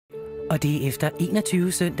Og det er efter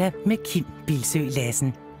 21 søndag med Kim Bilsøe Lassen.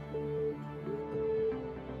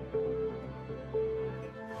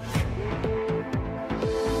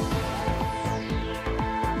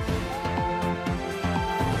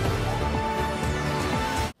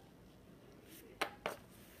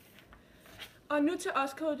 Og nu til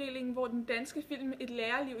Oscar-uddelingen, hvor den danske film Et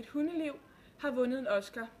lærerliv, et hundeliv har vundet en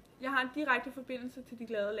Oscar. Jeg har en direkte forbindelse til de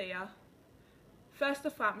glade lærere. Først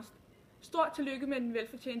og fremmest, stort tillykke med den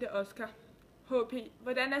velfortjente Oscar. HP,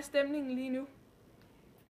 hvordan er stemningen lige nu?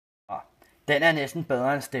 Den er næsten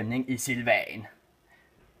bedre end stemning i Silvan.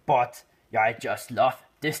 But I just love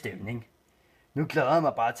det stemning. Nu glæder jeg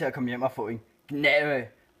mig bare til at komme hjem og få en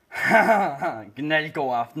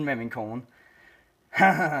knaldgod aften med min kone.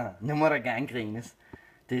 Nu må der gerne grines.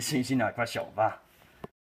 Det synes I nok var sjovt, var.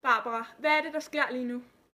 Barbara, hvad er det, der sker lige nu?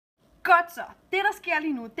 Godt så. Det, der sker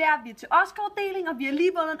lige nu, det er, at vi er til Oscar-uddeling, og vi har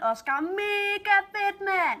lige vundet en Oscar. Mega fedt,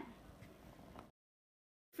 mand!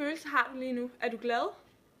 Følelse har du lige nu? Er du glad?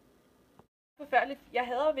 Forfærdeligt. Jeg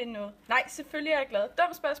hader at vinde noget. Nej, selvfølgelig er jeg glad.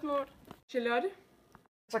 Dumt spørgsmål. Charlotte?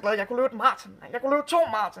 Så glad, jeg kunne løbe et maraton. Jeg kunne løbe 2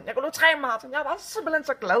 maraton. Jeg kunne løbe 3 maraton. Jeg var simpelthen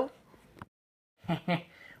så glad.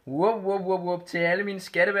 Whoop til alle mine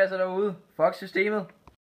skattebasser derude. Fuck systemet.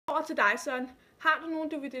 Over til dig, Søren. Har du nogen,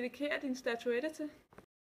 du vil dedikere din statuette til?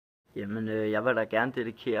 Jamen, jeg vil da gerne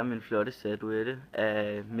dedikere min flotte statuette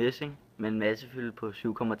af messing med en massefylde på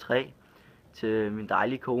 7,3 til min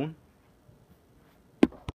dejlige kone.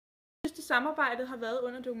 Synes du, samarbejdet har været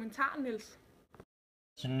under dokumentaren, Niels?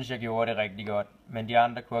 Jeg synes, jeg gjorde det rigtig godt, men de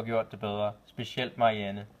andre kunne have gjort det bedre. Specielt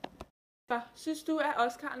Marianne. Synes du, at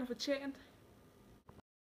Oscar'en er fortjent?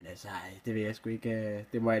 Altså, det ved jeg sgu ikke.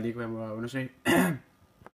 Det må jeg lige gå hjem og undersøge.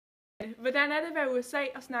 Hvordan er det at være i USA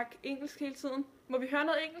og snakke engelsk hele tiden? Må vi høre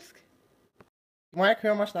noget engelsk? Må jeg ikke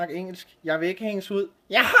høre mig snakke engelsk? Jeg vil ikke hænges ud.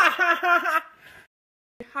 Ja!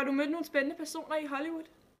 Har du mødt nogle spændende personer i Hollywood?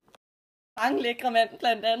 Mange lækre mænd,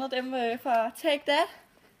 blandt andet dem fra Take That.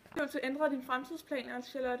 Du vil ændre dine fremtidsplaner,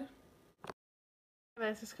 Charlotte? Hvad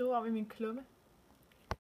jeg skal skrive om i min klumme.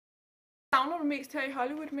 Savner du mest her i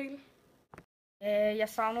Hollywood, Mikkel? Jeg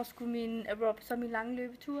savner sgu min aerobics og min lange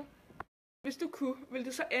løbetur. Hvis du kunne, ville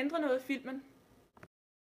du så ændre noget i filmen?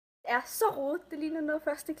 Det er så rodet. Det ligner noget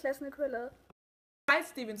første klassen, jeg kunne have lavet. Hi,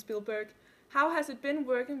 Steven Spielberg. How has it been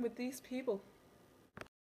working with these people?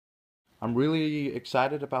 I'm really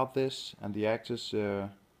excited about this, and the actors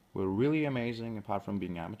were really amazing, apart from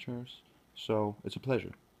being amateurs. So it's a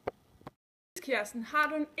pleasure. Kirsten, har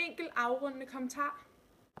du en enkelt afrundende kommentar?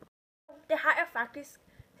 Det har jeg faktisk.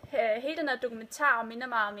 Hele den her dokumentar minder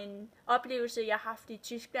mig om en oplevelse, jeg har haft i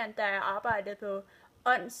Tyskland, da jeg arbejdede på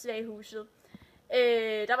Åndssvaghuset.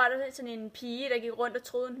 Der var der sådan en pige, der gik rundt og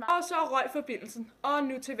troede mig. Og så røg forbindelsen. Og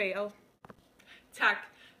nu til vejret. Tak.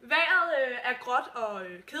 Vejret er gråt og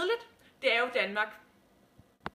kedeligt. Det er jo Danmark.